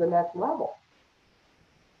took it to the next level.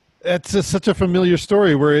 It's such a familiar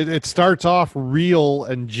story where it starts off real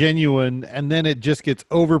and genuine, and then it just gets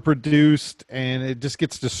overproduced and it just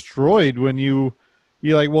gets destroyed when you're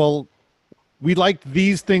like, well, we liked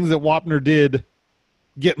these things that Wapner did.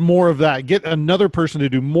 Get more of that. Get another person to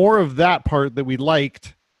do more of that part that we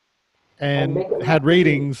liked and had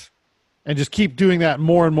ratings, and just keep doing that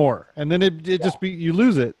more and more. And then you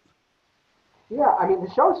lose it. Yeah, I mean, the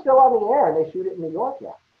show's still on the air, and they shoot it in New York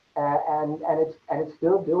now, and it's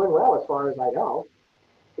still doing well as far as I know.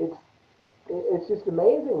 It's just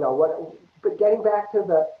amazing though. But getting back to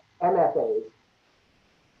the MFAs,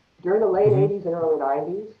 during the late '80s and early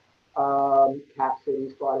 '90s, Cap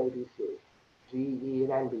Cities bought ABC, GE and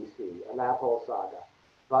NBC, and that whole saga.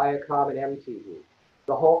 Viacom and MTV.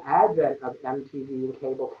 The whole advent of MTV and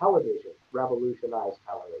cable television revolutionized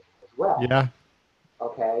television as well. Yeah.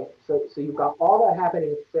 Okay, so you've got all that happening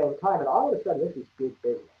at the same time, and all of a sudden, this is big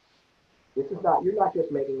business. You're not just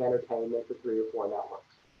making entertainment for 3 or 4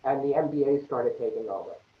 networks. And the NBA started taking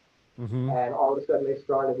over. And all of a sudden, they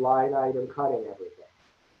started line item cutting everything.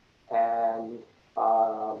 And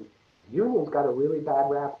unions got a really bad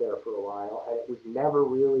rap there for a while, and it was never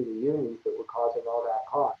really the unions that were causing all that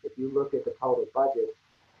cost. If you look at the total budget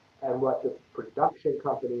and what the production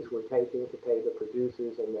companies were taking to pay the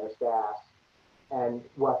producers and their staffs, and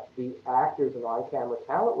what the actors and on-camera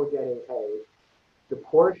talent were getting paid, the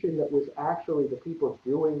portion that was actually the people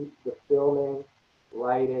doing the filming,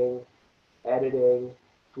 lighting, editing,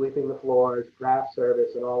 sweeping the floors, craft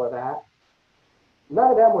service, and all of that,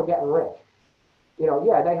 none of them were getting rich. Yeah, we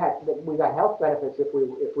got health benefits if we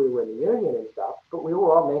were in the union and stuff, but we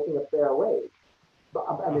were all making a fair wage. But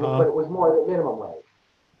it was more than minimum wage.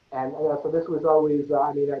 And so this was always.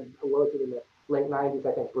 I worked in the late '90s.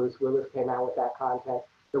 I think Bruce Willis came out with that content.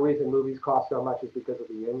 The reason movies cost so much is because of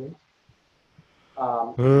the unions.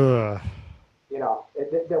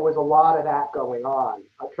 There was a lot of that going on.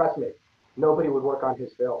 Trust me, nobody would work on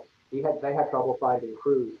his films. They had trouble finding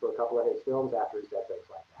crews for a couple of his films after he said things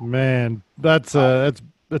like that. Man, that's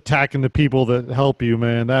attacking the people that help you,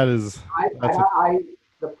 man. The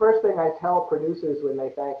first thing I tell producers when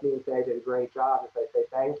they thank me and say I did a great job is I say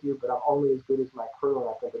thank you, but I'm only as good as my crew, and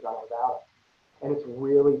I couldn't have done it without it. And it's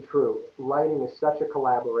really true. Lighting is such a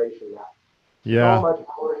collaboration now. Yeah. So much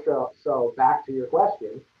more so back to your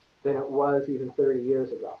question than it was even 30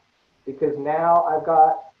 years ago. Because now I've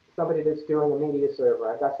got somebody that's doing a media server.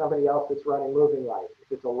 I've got somebody else that's running moving lights.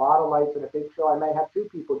 If it's a lot of lights in a big show, I may have 2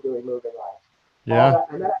 people doing moving lights. Yeah.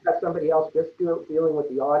 And then I've got somebody else just dealing with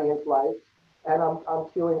the audience lights, and I'm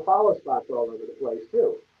cueing follow spots all over the place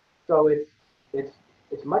too. So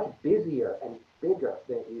it's much busier and bigger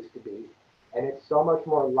than it used to be, and it's so much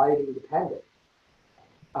more lighting dependent.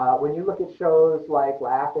 When you look at shows like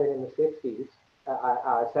Laugh-In in the 60s,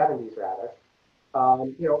 70s rather,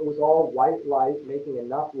 it was all white light, making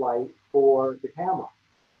enough light for the camera.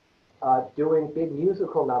 Doing big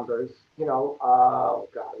musical numbers, oh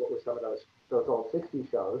God, what were some of those old 60s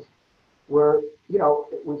shows? Where,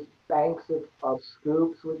 it was banks of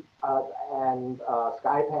scoops with and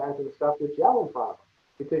sky pans and stuff with gel in front of them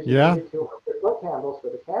because you Yeah. needed 200-foot candles for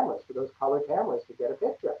the cameras, for those color cameras to get a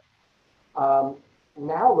picture. Um,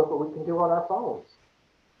 Now look what we can do on our phones.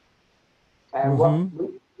 And Mm-hmm.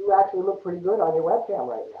 you actually look pretty good on your webcam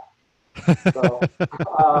right now. So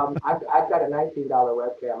I've got a $19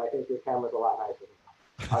 webcam. I think your camera's a lot nicer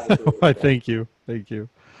than that. I'll just leave it Why, at that. thank you. Thank you.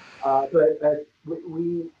 But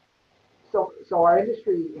we so our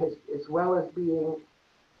industry has, as well as being,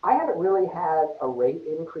 I haven't really had a rate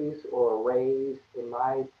increase or a raise in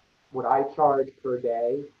my what I charge per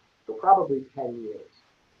day for probably 10 years.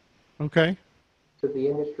 Okay. So the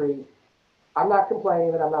industry, I'm not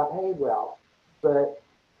complaining that I'm not paid well, but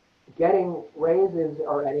getting raises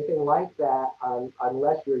or anything like that,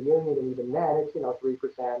 unless you're union, and even then, it's 3%,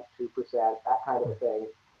 2%, that kind of a thing.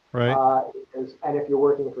 Right. Uh, and if you're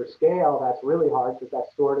working for scale, that's really hard because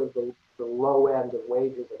that's sort of the low end of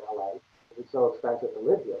wages in LA. It's so expensive to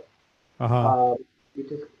live here. Uh-huh. Um, you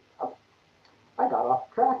just, I got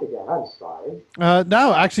off track again. I'm sorry.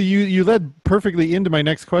 No, actually, you led perfectly into my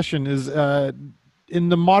next question. Is in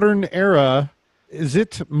the modern era, is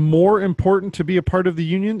it more important to be a part of the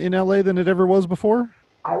union in LA than it ever was before?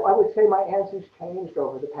 I would say my answer's changed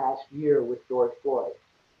over the past year with George Floyd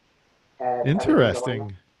and everything going on.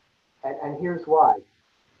 Interesting. And here's why.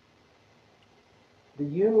 The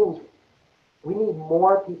unions, we need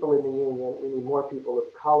more people in the union. We need more people of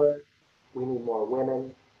color. We need more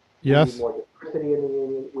women. We need Yes. more diversity in the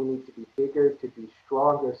union. We need to be bigger, to be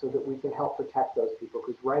stronger, so that we can help protect those people.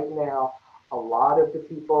 Because right now, a lot of the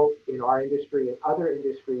people in our industry and other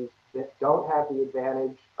industries that don't have the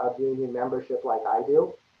advantage of union membership like I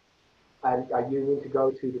do, and a union to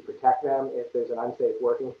go to protect them if there's an unsafe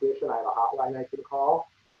working condition, I have a hotline I can call,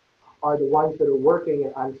 are the ones that are working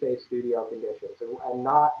in unsafe studio conditions. And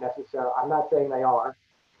not necessarily, I'm not saying they are,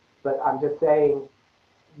 but I'm just saying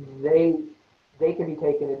they they can be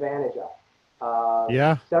taken advantage of.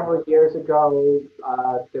 Yeah. Several years ago,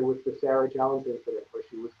 there was the Sarah Jones incident where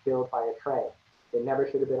she was killed by a train. They never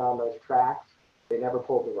should have been on those tracks. They never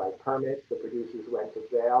pulled the right permits. The producers went to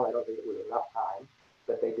jail. I don't think it was enough time,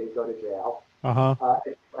 but they did go to jail. Uh-huh.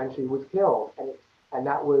 And she was killed. And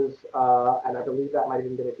that was, and I believe that might have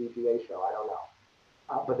even been a DGA show. I don't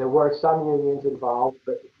know. But there were some unions involved,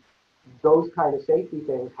 but those kind of safety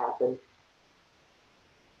things happen.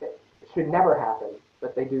 It should never happen,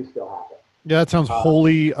 but they do still happen. Yeah, that sounds Uh,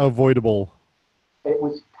 wholly avoidable. it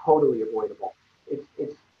was totally avoidable.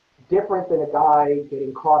 It's different than a guy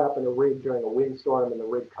getting caught up in a rig during a windstorm and the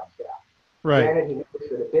rig comes down. Right. Granted, he never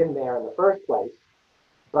should have been there in the first place,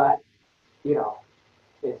 but you know,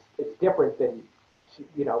 it's different than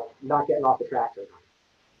not getting off the tractor.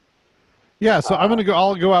 Yeah, so I'm Uh, gonna go.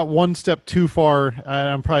 I'll go out one step too far.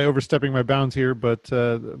 I'm probably overstepping my bounds here, but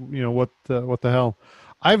what the hell?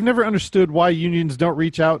 I've never understood why unions don't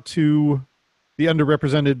reach out to the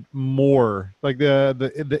underrepresented more, like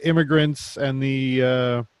the immigrants and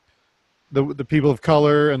the people of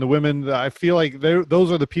color and the women. I feel like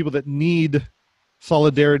those are the people that need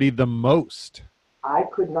solidarity the most. I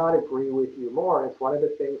could not agree with you more. It's one of the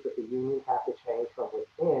things that the unions have to change from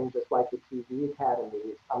within, just like the TV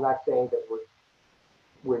academies. I'm not saying that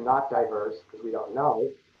we're not diverse because we don't know.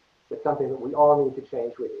 It's something that we all need to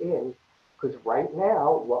change within. Because right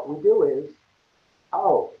now, what we do is,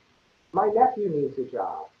 oh, my nephew needs a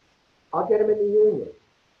job. I'll get him in the union.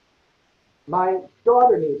 My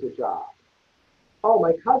daughter needs a job. Oh,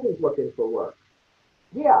 my cousin's looking for work.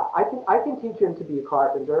 Yeah, I can teach him to be a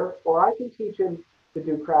carpenter, or I can teach him to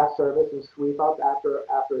do craft service and sweep up after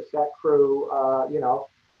a set crew,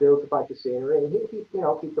 builds a bunch of scenery, and he keep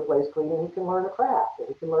keep the place clean, and he can learn a craft, and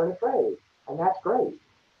he can learn a trade, and that's great.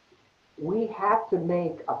 We have to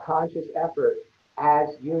make a conscious effort as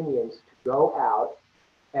unions to go out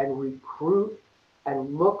and recruit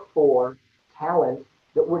and look for talent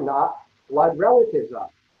that we're not blood relatives of.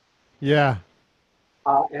 Yeah.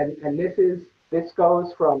 And this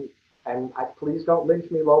goes from, and please don't lynch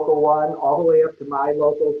me, local one, all the way up to my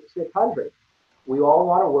local 600. We all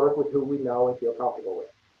want to work with who we know and feel comfortable with.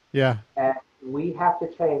 Yeah. And we have to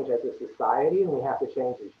change as a society, and we have to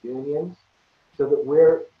change as unions, so that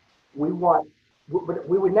we want,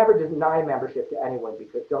 we would never deny membership to anyone,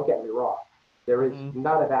 because don't get me wrong, there is Mhm.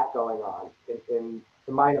 none of that going on to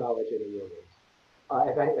my knowledge in the unions.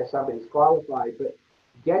 If somebody's qualified, but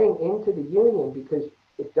getting into the union, because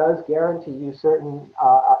it does guarantee you certain,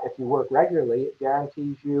 if you work regularly, it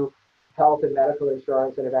guarantees you health and medical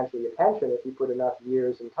insurance and eventually a pension if you put enough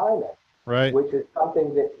years and time in, Right. which is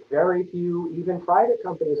something that very few, even private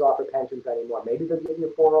companies offer pensions anymore. Maybe they'll give you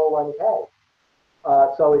a 401k.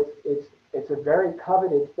 So it's a very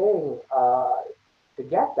coveted thing to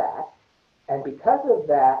get that. And because of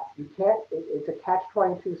that, you can't, it's a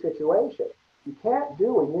catch-22 situation. You can't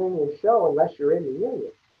do a union show unless you're in the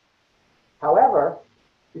union. However,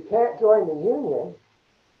 you can't join the union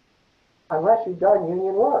unless you've done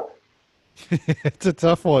union work. It's a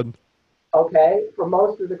tough one. Okay, for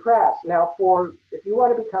most of the crafts. Now, if you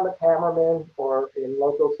want to become a cameraman or in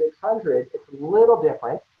Local 600, it's a little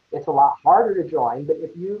different. It's a lot harder to join, but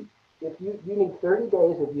if you need 30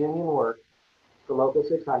 days of union work for Local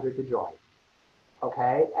 600 to join.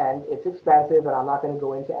 Okay, and it's expensive, and I'm not going to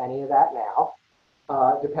go into any of that now.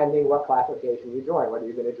 Depending what classification you join, whether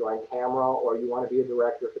you're going to join camera or you want to be a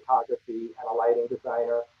director of photography and a lighting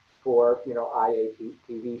designer for IA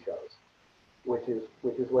TV shows, which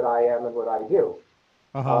is what I am and what I do.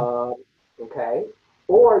 Uh-huh. Okay,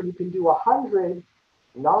 or you can do 100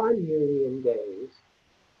 non-union days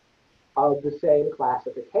of the same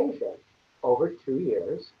classification over 2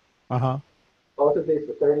 years. Uh-huh. Both of these,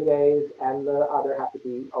 the 30 days and the other, have to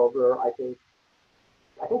be over. I think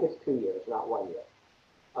it's 2 years, not 1 year.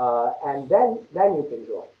 And then you can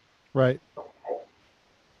join. Right. Okay.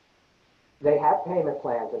 They have payment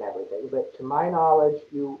plans and everything, but to my knowledge,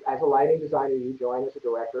 you, as a lighting designer, you join as a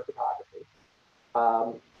director of photography.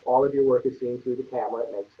 All of your work is seen through the camera.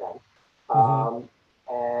 It makes sense. Mm-hmm.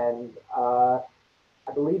 And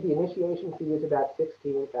I believe the initiation fee is about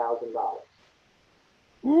 $16,000.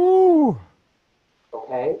 Ooh.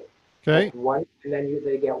 Okay. Okay. That's one, and then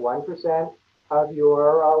they get 1% of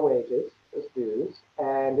your wages as dues,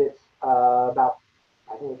 and it's about,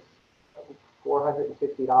 I think it's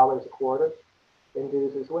 $460 a quarter in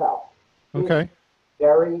dues as well. It's Okay.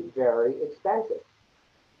 very, very expensive.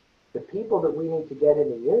 The people that we need to get in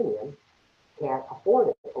the union can't afford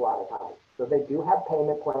it a lot of times. So they do have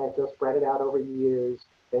payment plans. They'll spread it out over years,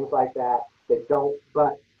 things like that. They don't,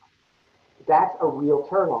 but that's a real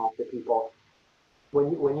turnoff to people.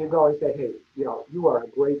 When you go and say, hey, you are a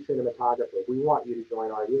great cinematographer. We want you to join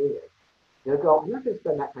our union. They'll go, I'm not going to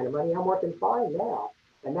spend that kind of money. I'm working fine now.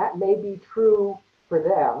 And that may be true for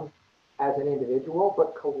them as an individual,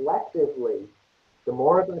 but collectively, the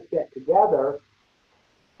more of us get together,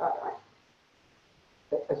 uh,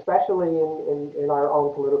 especially in our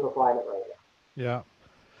own political climate right now. Yeah.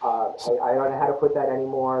 I don't know how to put that any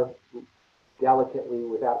more delicately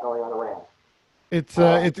without going on a rant.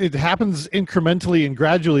 It happens incrementally and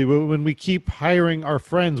gradually. But when we keep hiring our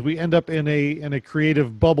friends, we end up in a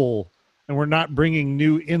creative bubble, and we're not bringing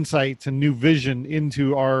new insights and new vision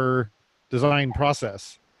into our design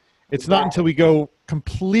process. It's not until we go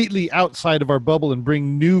completely outside of our bubble and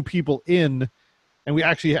bring new people in, and we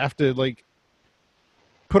actually have to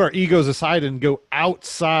put our egos aside and go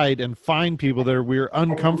outside and find people that we're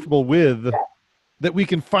uncomfortable with, that we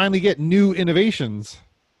can finally get new innovations.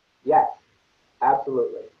 Yes,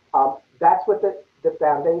 absolutely. That's what the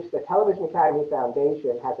foundation, the Television Academy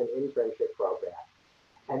Foundation, has an internship program.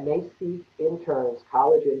 And they seek interns,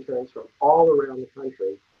 college interns from all around the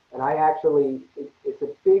country. And I actually, it's a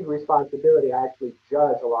big responsibility. I actually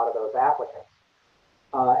judge a lot of those applicants.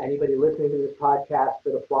 Anybody listening to this podcast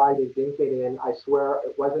that applied and didn't get in, I swear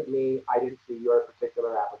it wasn't me. I didn't see your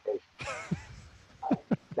particular application.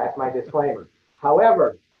 That's my disclaimer.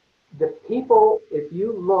 However, the people, if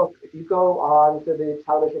you go on to the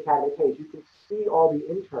Television Academy page, you can see all the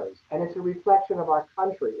interns, and it's a reflection of our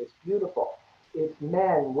country. It's beautiful. It's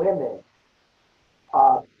men, women,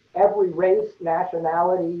 every race,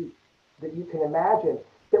 nationality that you can imagine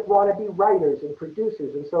that want to be writers and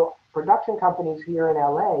producers. And so production companies here in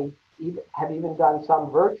LA have even done some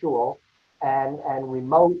virtual and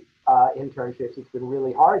remote internships. It's been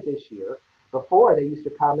really hard this year. Before, they used to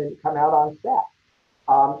come out on set.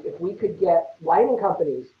 If we could get lighting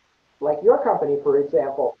companies, like your company, for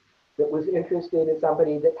example, that was interested in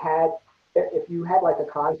somebody that had, if you had like a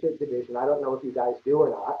concert division, I don't know if you guys do or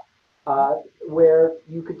not, where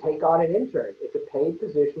you could take on an intern. It's a paid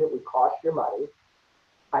position. It would cost your money.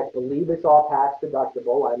 I believe it's all tax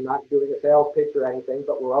deductible. I'm not doing a sales pitch or anything,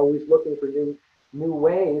 but we're always looking for new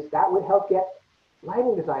ways. That would help get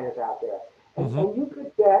lighting designers out there. And you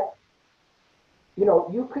could get,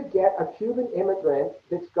 you could get a Cuban immigrant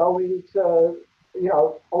that's going to,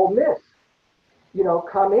 Ole Miss,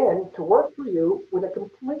 come in to work for you with a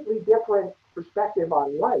completely different perspective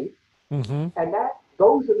on life. Mm-hmm. And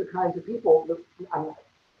those are the kinds of people that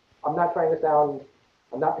I'm not trying to sound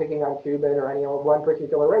I'm not picking on Cuban or any one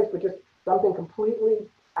particular race, but just something completely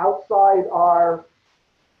outside our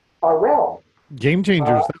realm. Game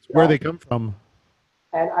changers. That's You where know, they come from.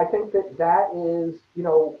 and I think that that is, you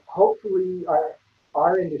know, hopefully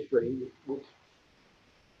our industry, which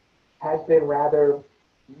has been rather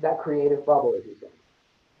that creative bubble, as you said.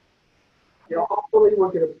 You know, hopefully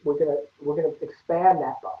we're gonna expand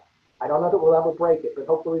that bubble. I don't know that we'll ever break it, but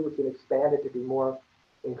hopefully we can expand it to be more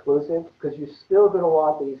inclusive because you're still going to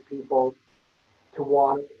want these people to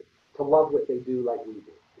want to love what they do like we do.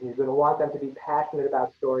 And you're going to want them to be passionate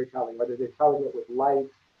about storytelling, whether they're telling it with lights,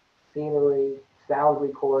 scenery, sound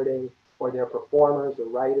recording, or they're performers or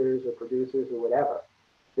writers or producers or whatever.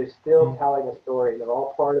 They're still Mm. telling a story. They're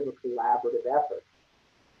all part of a collaborative effort.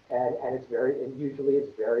 And it's very, and usually it's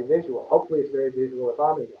very visual. Hopefully it's very visual if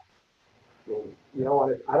I'm involved. I mean, you don't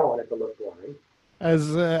want it, I don't want it to look boring. As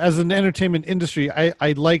an entertainment industry,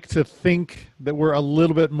 I like to think that we're a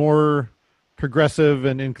little bit more progressive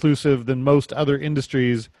and inclusive than most other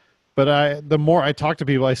industries. But the more I talk to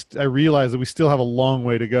people, I realize that we still have a long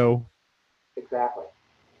way to go. Exactly.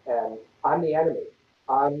 And I'm the enemy.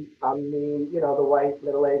 I'm the, you know, the white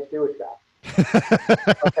middle-aged Jewish guy.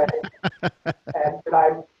 Okay.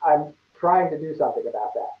 But I'm trying to do something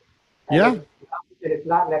about that. And Yeah. it's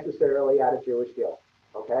not necessarily out of Jewish guilt.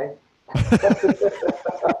 Okay.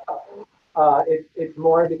 It's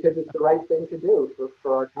more because it's the right thing to do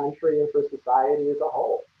for our country and for society as a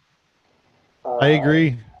whole. I Uh,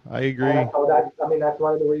 agree. I agree. I mean, that's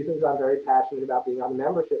one of the reasons I'm very passionate about being on the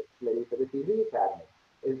membership committee for the TV Academy,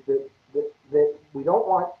 is that we don't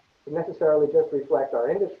want to necessarily just reflect our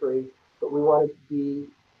industry, but we want to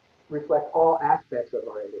reflect all aspects of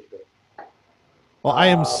our industry. Well, I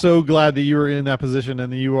am Uh, so glad that you are in that position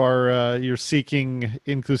and that you are you're seeking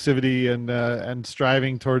inclusivity and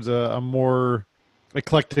striving towards a more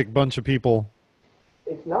eclectic bunch of people.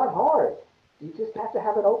 it's not hard. You just have to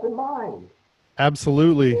have an open mind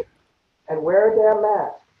Absolutely. and wear a damn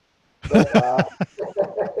mask.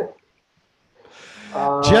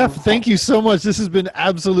 But Jeff, um, thank you so much. This has been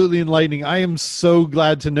absolutely enlightening. I am so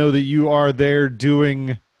glad to know that you are there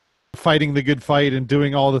doing fighting the good fight and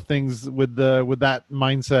doing all the things with that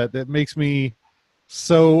mindset. That makes me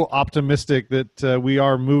so optimistic that we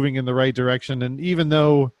are moving in the right direction. And even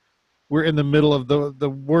though we're in the middle of the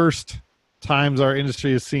worst times our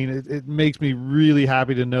industry has seen, it makes me really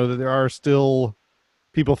happy to know that there are still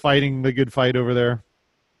people fighting the good fight over there.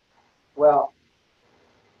 well,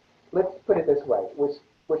 let's put it this way: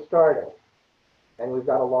 we're starting, and we've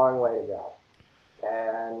got a long way to go.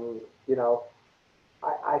 And you know,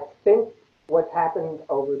 I think what's happened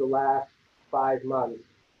over the last 5 months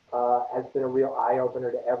has been a real eye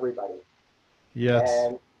opener to everybody. Yes.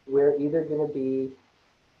 And we're either going to be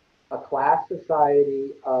a class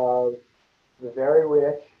society of the very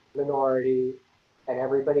rich minority and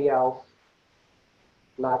everybody else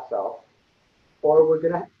not so, or we're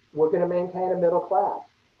gonna maintain a middle class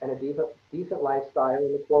and a decent lifestyle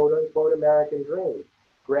in the quote unquote American dream.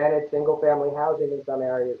 Granted, single family housing in some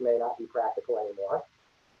areas may not be practical anymore,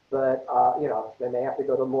 but you know, they may have to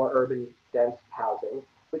go to more urban dense housing,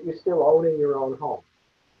 but you're still owning your own home.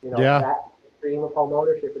 You know, Yeah. that dream of home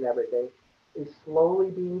ownership and everything is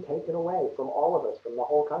slowly being taken away from all of us, from the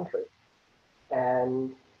whole country.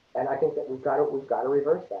 And and I think that we've got to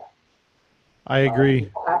reverse that. I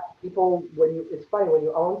agree. People when you it's funny when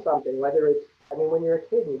you own something, whether it's I mean when you're a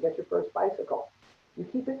kid and you get your first bicycle, you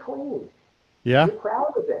keep it clean. Yeah. You're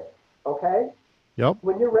proud of it. Okay? Yep.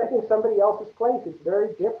 When you're renting somebody else's place, it's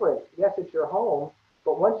very different. Yes, it's your home,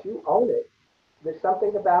 but once you own it, there's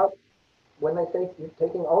something about when they say you're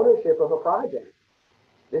taking ownership of a project.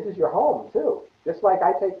 This is your home too. Just like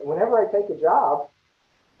whenever I take a job,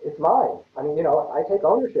 it's mine. I mean, you know, I take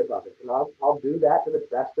ownership of it, and I'll do that to the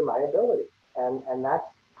best of my ability. And that's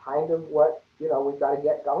kind of what you know we've got to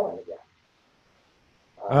get going again.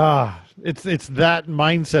 Um, It's that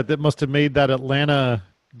mindset that must have made that Atlanta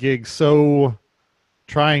gig so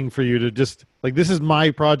trying for you to just like this is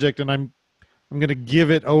my project and I'm going to give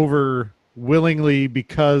it over willingly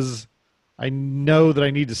because I know that I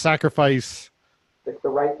need to sacrifice. it's the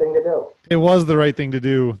right thing to do. It was the right thing to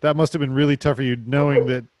do. That must have been really tough for you knowing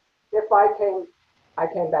that. If I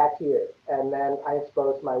came back here, and then I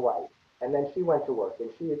exposed my wife, and then she went to work, and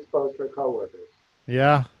she exposed her coworkers.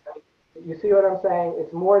 Yeah, You see what I'm saying?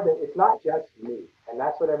 It's more than it's not just me, and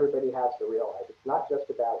that's what everybody has to realize. It's not just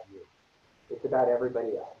about you. It's about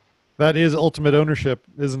everybody else. that is ultimate ownership,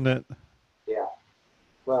 isn't it? Yeah.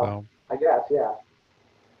 Well, So I guess yeah,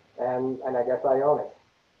 and I guess I own it.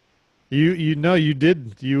 you know you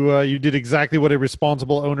did exactly what a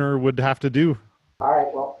responsible owner would have to do. All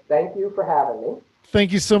right. Well, thank you for having me.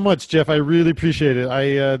 Thank you so much, Jeff. I really appreciate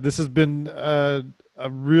it. This has been a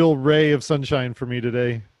real ray of sunshine for me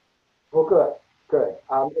today. Well, good, good.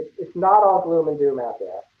 It's not all gloom and doom out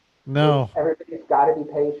there. No. Everybody's got to be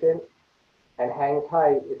patient and hang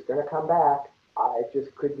tight. It's going to come back. It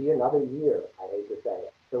just could be another year. I hate to say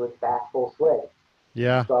it. So it's back full swing.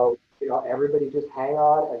 Yeah. So, everybody just hang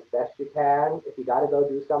on as best you can. If you got to go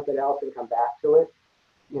do something else and come back to it,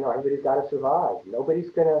 everybody's got to survive. Nobody's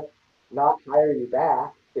going to not hire you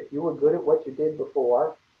back. If you were good at what you did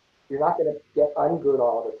before, you're not going to get ungood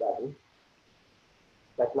all of a sudden.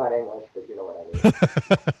 That's not English, but you know what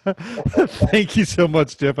I mean. Thank you so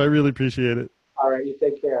much, Jeff. I really appreciate it. All right, you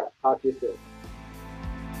take care. Talk to you soon.